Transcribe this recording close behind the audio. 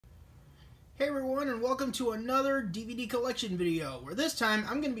Hey everyone, and welcome to another DVD collection video, where this time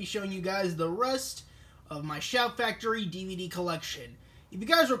I'm going to be showing you guys the rest of my Shout Factory DVD collection. If you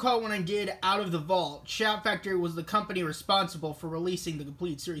guys recall when I did Out of the Vault, Shout Factory was the company responsible for releasing the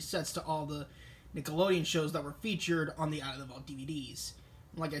complete series sets to all the Nickelodeon shows that were featured on the Out of the Vault DVDs.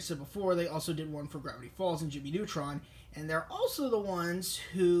 Like I said before, they also did one for Gravity Falls and Jimmy Neutron, and they're also the ones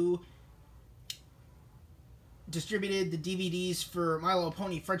who distributed the DVDs for My Little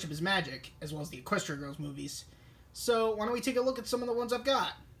Pony Friendship is Magic, as well as the Equestria Girls movies. So, why don't we take a look at some of the ones I've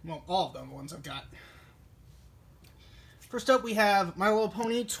got? Well, all of them, the ones I've got. First up, we have My Little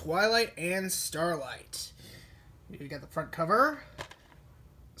Pony Twilight and Starlight. We got the front cover,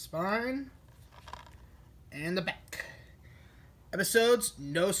 spine, and the back. Episodes: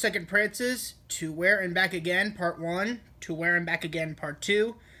 No Second Prances, To Where and Back Again, Part 1, To Where and Back Again, Part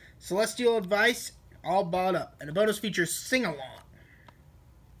 2, Celestial Advice, All Balled Up, and a bonus feature sing-along.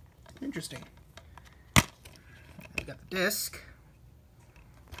 Interesting. We got the disc.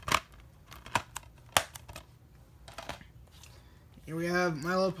 Here we have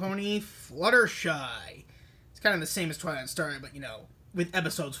My Little Pony Fluttershy. It's kind of the same as Twilight and Starlight, but, you know, with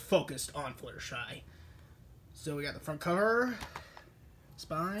episodes focused on Fluttershy. So we got the front cover,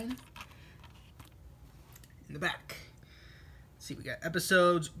 spine, and the back. Let's see, we got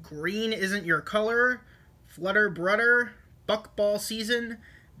episodes Green Isn't Your Color, Flutter Brudder, Buckball Season,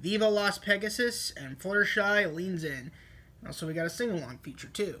 Viva Las Pegasus, and Fluttershy Leans In. Also, we got a sing-along feature,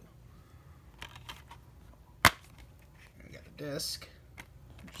 too. We got the disc.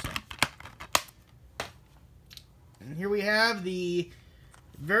 And here we have the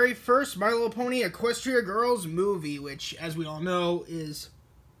very first My Little Pony Equestria Girls movie, which, as we all know, is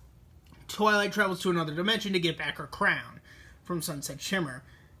Twilight travels to another dimension to get back her crown from Sunset Shimmer.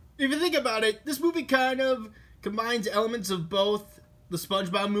 If you think about it, this movie kind of combines elements of both the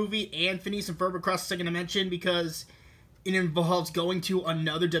SpongeBob movie and Phineas and Ferb Across the Second Dimension, because it involves going to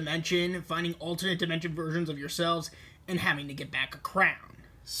another dimension, finding alternate dimension versions of yourselves, and having to get back a crown.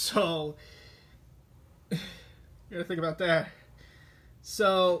 So, you gotta think about that.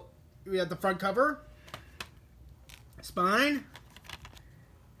 So, we have the front cover, spine,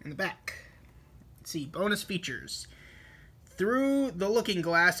 and the back. Let's see, bonus features. Through the Looking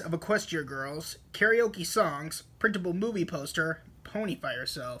Glass of Equestria Girls, karaoke songs, printable movie poster, Ponyfy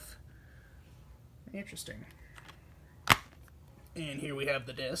Yourself. Interesting. And here we have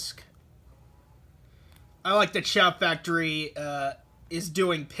the disc. I like that Shout Factory is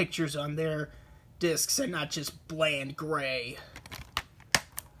doing pictures on their discs and not just bland gray.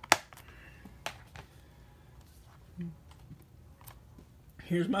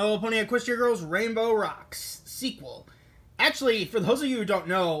 Here's My Little Pony Equestria Girls Rainbow Rocks sequel. Actually, for those of you who don't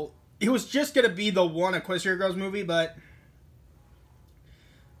know, it was just going to be the one Equestria Girls movie, but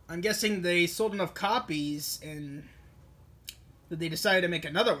I'm guessing they sold enough copies and that they decided to make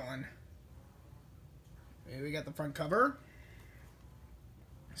another one. Here we got the front cover,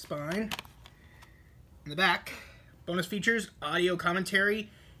 spine, and the back. Bonus features, audio commentary,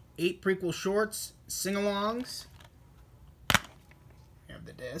 8 prequel shorts, sing-alongs. Have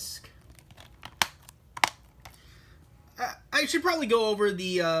the disc. I should probably go over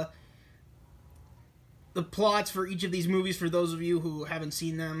the plots for each of these movies for those of you who haven't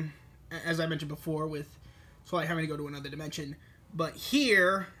seen them, as I mentioned before, with Twilight having to go to another dimension. But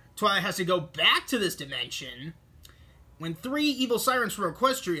here, Twilight has to go back to this dimension when 3 evil sirens from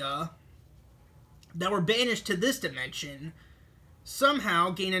Equestria that were banished to this dimension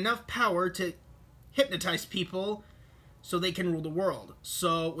somehow gain enough power to hypnotize people so they can rule the world.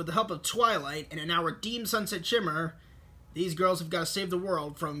 So, with the help of Twilight and a now redeemed Sunset Shimmer, these girls have got to save the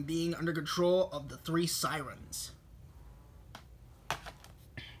world from being under control of the 3 sirens.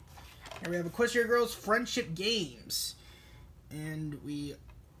 Here we have Equestria Girls Friendship Games. And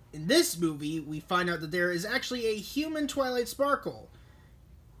in this movie, we find out that there is actually a human Twilight Sparkle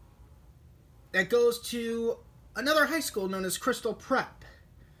that goes to another high school known as Crystal Prep.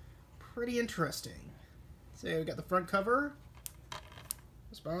 Pretty interesting. So we got the front cover,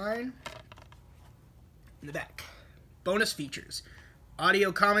 the spine, and the back. Bonus features,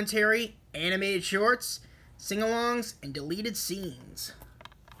 audio commentary, animated shorts, sing-alongs, and deleted scenes.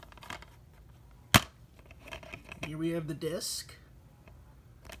 Here we have the disc.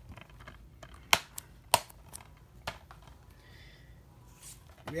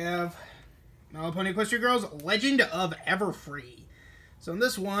 We have My Little Pony Equestria Girls Legend of Everfree. So in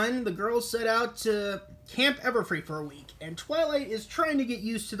this one, the girls set out to Camp Everfree for a week, and Twilight is trying to get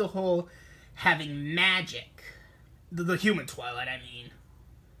used to the whole having magic. The human Twilight, I mean.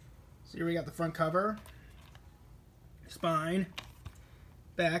 So here we got the front cover, spine,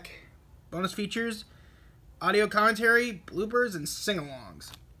 back, bonus features, audio commentary, bloopers, and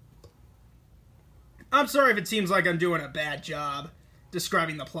sing-alongs. I'm sorry if it seems like I'm doing a bad job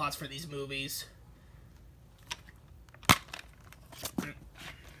describing the plots for these movies.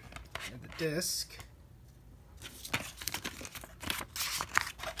 And the disc.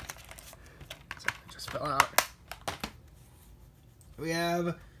 Just fell out. We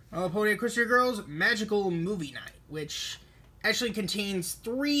have Pony Equestria Girls Magical Movie Night, which actually contains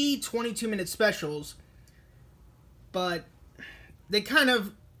 3 22-minute specials, but they kind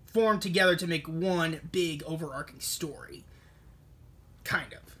of form together to make one big overarching story.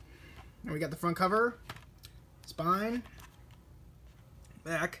 Kind of. And we got the front cover, spine,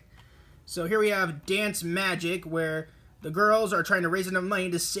 back. So here we have Dance Magic, where the girls are trying to raise enough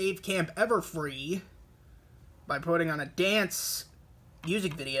money to save Camp Everfree by putting on a dance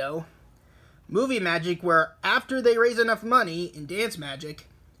music video. Movie Magic, where after they raise enough money in Dance Magic,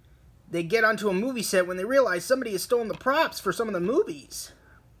 they get onto a movie set when they realize somebody has stolen the props for some of the movies.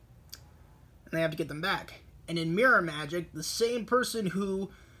 And they have to get them back. And in Mirror Magic, the same person who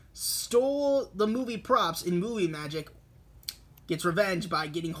stole the movie props in Movie Magic gets revenge by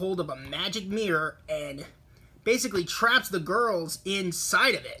getting hold of a magic mirror and basically traps the girls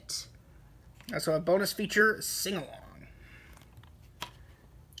inside of it. Also a bonus feature, sing-along.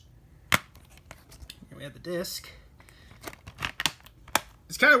 Here we have the disc.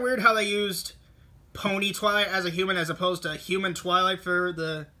 It's kind of weird how they used Pony Twilight as a human as opposed to Human Twilight for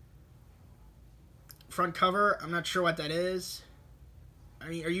the front cover. I'm not sure what that is. I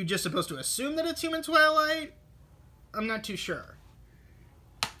mean, are you just supposed to assume that it's Human Twilight? I'm not too sure.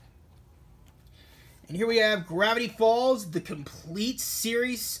 And here we have Gravity Falls, the complete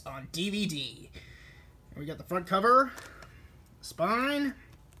series on DVD. And we got the front cover, spine,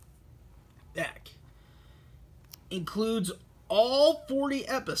 back. Includes all 40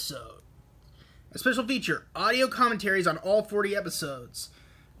 episodes. A special feature, audio commentaries on all 40 episodes.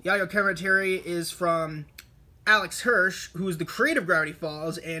 The audio commentary is from Alex Hirsch, who is the creator of Gravity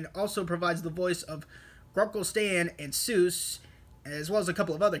Falls, and also provides the voice of Grunkle Stan and Seuss, as well as a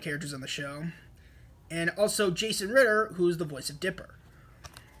couple of other characters on the show. And also Jason Ritter, who is the voice of Dipper.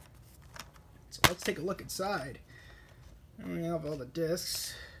 So let's take a look inside. And we have all the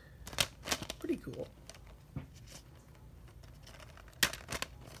discs. Pretty cool.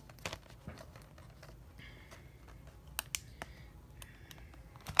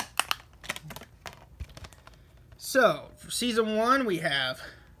 So, for Season 1, we have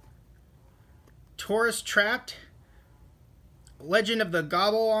Tourist Trapped, Legend of the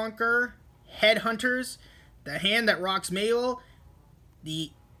Gobblewonker, Headhunters, The Hand That Rocks Mabel,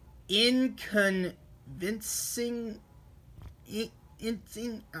 The Inconvincing,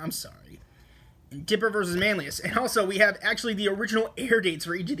 I'm sorry, and Dipper vs. Manlius. And also, we have actually the original air dates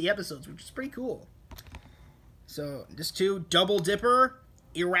for each of the episodes, which is pretty cool. So, just 2, Double Dipper,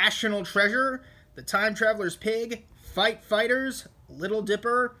 Irrational Treasure, The Time Traveler's Pig, Fight Fighters, Little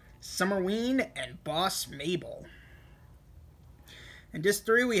Dipper, Summerween, and Boss Mabel. In Disc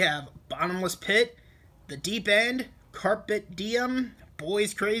 3, we have Bottomless Pit, The Deep End, Carpet Diem,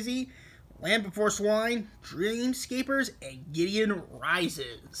 Boys Crazy, Land Before Swine, Dreamscapers, and Gideon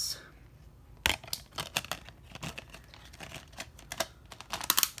Rises.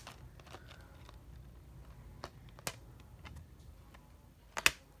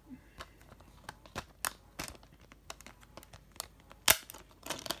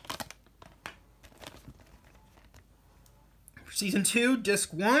 Season 2,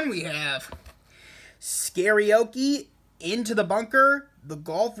 Disc 1, we have Scarioki, Into the Bunker, The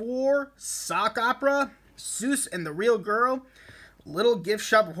Gulf War, Sock Opera, Seuss and the Real Girl, Little Gift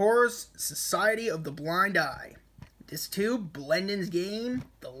Shop of Horrors, Society of the Blind Eye. Disc 2, Blendin's Game,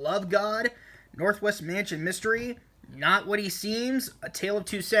 The Love God, Northwest Mansion Mystery, Not What He Seems, A Tale of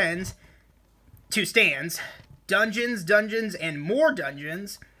Two Stands, Dungeons, Dungeons, and More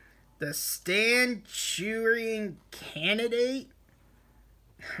Dungeons, The Stanchurian Candidate.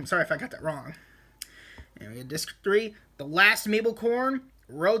 I'm sorry if I got that wrong. And we have Disc 3, The Last Mabelcorn,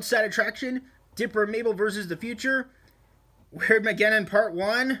 Roadside Attraction, Dipper and Mabel vs. the Future, Weirdmageddon Part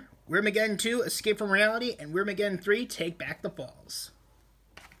 1, Weirdmageddon 2, Escape from Reality, and Weirdmageddon 3, Take Back the Falls.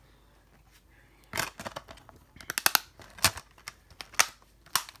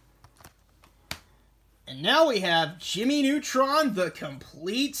 And now we have Jimmy Neutron, the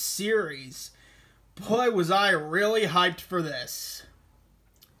complete series. Boy, was I really hyped for this.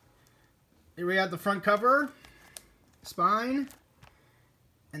 Here we have the front cover, spine,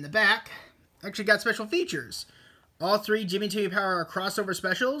 and the back. Actually got special features. All 3 Jimmy Timmy Power crossover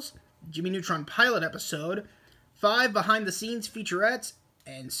specials, Jimmy Neutron pilot episode, 5 behind-the-scenes featurettes,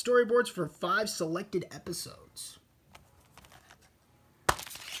 and storyboards for 5 selected episodes.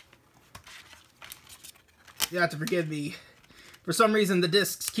 You have to forgive me. For some reason, the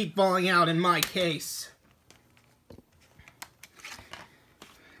discs keep falling out in my case.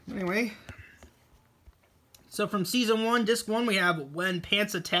 Anyway, so from Season 1, Disc 1, we have When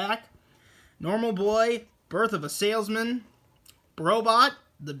Pants Attack, Normal Boy, Birth of a Salesman, Brobot,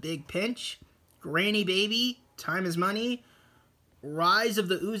 The Big Pinch, Granny Baby, Time is Money, Rise of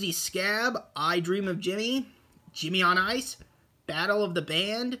the Oozy Scab, I Dream of Jimmy, Jimmy on Ice, Battle of the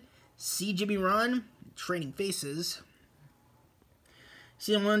Band, See Jimmy Run, Training Faces.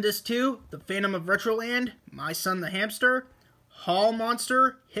 Season 1, Disc 2, The Phantom of Retroland, My Son the Hamster, Hall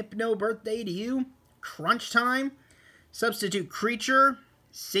Monster, Hypno Birthday to You, Crunch Time, Substitute Creature,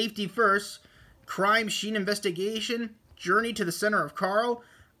 Safety First, Crime Sheen Investigation, Journey to the Center of Carl,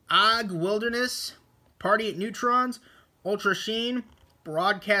 Og Wilderness, Party at Neutrons, Ultra Sheen,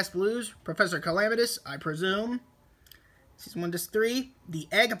 Broadcast Blues, Professor Calamitous, I presume. Season 1, Disc 3, The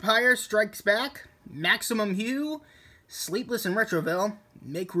Eggpire Strikes Back, Maximum Hue, Sleepless in Retroville,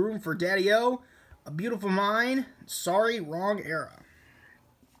 Make Room for Daddy-O, A Beautiful Mind, Sorry, Wrong Era.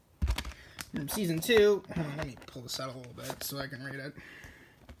 From Season 2, hold on, let me pull this out a little bit so I can read it.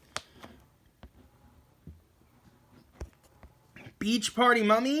 Beach Party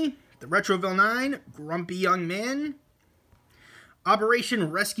Mummy, The Retroville 9, Grumpy Young Man,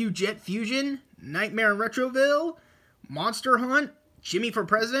 Operation Rescue Jet Fusion, Nightmare in Retroville, Monster Hunt, Jimmy for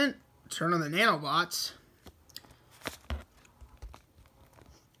President, Turn on the Nanobots.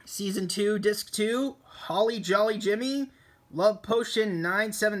 Season 2, Disc 2, Holly Jolly Jimmy, Love Potion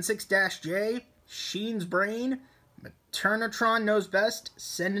 976-J, Sheen's Brain, Maternatron Knows Best,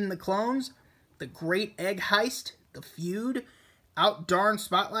 Send in the Clones, The Great Egg Heist, The Feud, Out Darn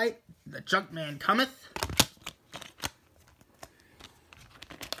Spotlight, The Junkman Cometh.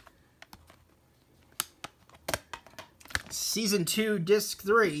 Season 2, Disc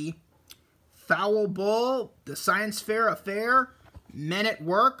 3, Foul Bull, The Science Fair Affair, Men at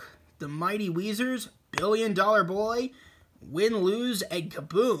Work, The Mighty Weezers, $1 Billion Boy, Win, Lose, and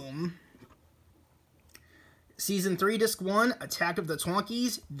Kaboom. Season 3, Disc 1, Attack of the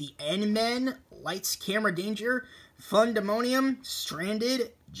Twonkies, The N-Men, Lights, Camera, Danger, Fundemonium,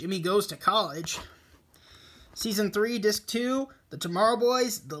 Stranded, Jimmy Goes to College. Season 3, Disc 2, The Tomorrow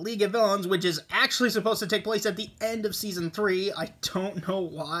Boys, The League of Villains, which is actually supposed to take place at the end of Season 3. I don't know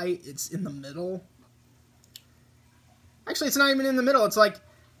why it's in the middle. Actually, it's not even in the middle. It's like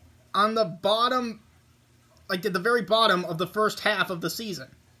on the bottom, like at the very bottom of the first half of the season.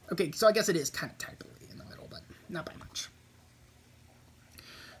 Okay, so I guess it is kind of technically in the middle, but not by much.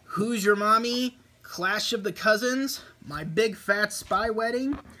 Who's Your Mommy? Clash of the Cousins, My Big Fat Spy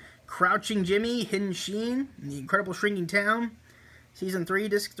Wedding, Crouching Jimmy, Hidden Sheen, The Incredible Shrinking Town, Season 3,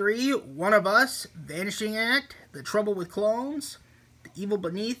 Disc 3, One of Us, Vanishing Act, The Trouble with Clones, The Evil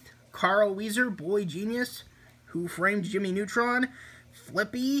Beneath, Carl Weezer, Boy Genius, Who Framed Jimmy Neutron,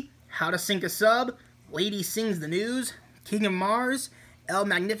 Flippy, How to Sink a Sub, Lady Sings the News, King of Mars, El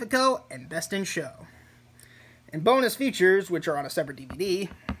Magnifico, and Best in Show. And bonus features, which are on a separate DVD,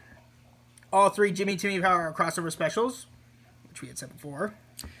 all 3 Jimmy Timmy Power crossover specials, which we had said before,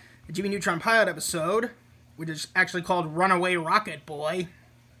 the Jimmy Neutron pilot episode, which is actually called Runaway Rocket Boy,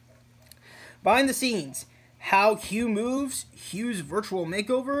 behind the scenes, How Hugh Moves, Hugh's Virtual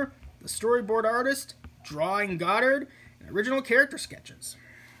Makeover, the storyboard artist, Drawing Goddard, and original character sketches.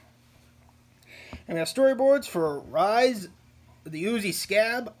 And we have storyboards for Rise of the Oozy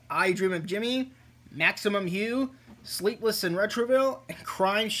Scab, I Dream of Jimmy, Maximum Hue, Sleepless in Retroville, and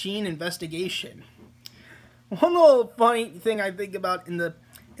Crime Sheen Investigation. One little funny thing I think about in the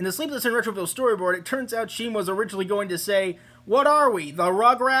Sleepless in Retroville storyboard, it turns out Sheen was originally going to say, "What are we, the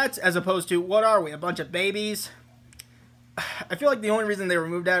Rugrats?" as opposed to, "What are we, a bunch of babies?" I feel like the only reason they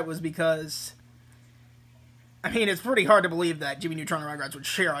removed that was because, I mean, it's pretty hard to believe that Jimmy Neutron and Rugrats would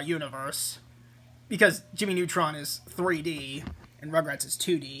share a universe, because Jimmy Neutron is 3D and Rugrats is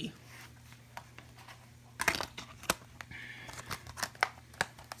 2D.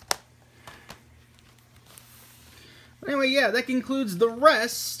 Anyway, yeah, that concludes the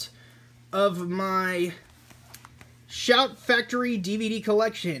rest of my Shout Factory DVD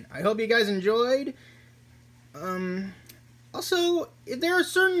collection. I hope you guys enjoyed. Also, if there are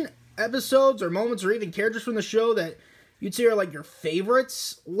certain episodes or moments or even characters from the show that you'd say are like your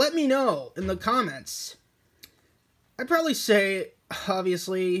favorites, let me know in the comments. I'd probably say,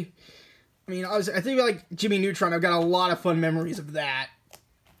 obviously, I think like Jimmy Neutron, I've got a lot of fun memories of that.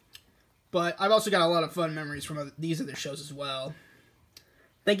 But I've also got a lot of fun memories from these other shows as well.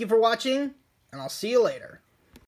 Thank you for watching, and I'll see you later.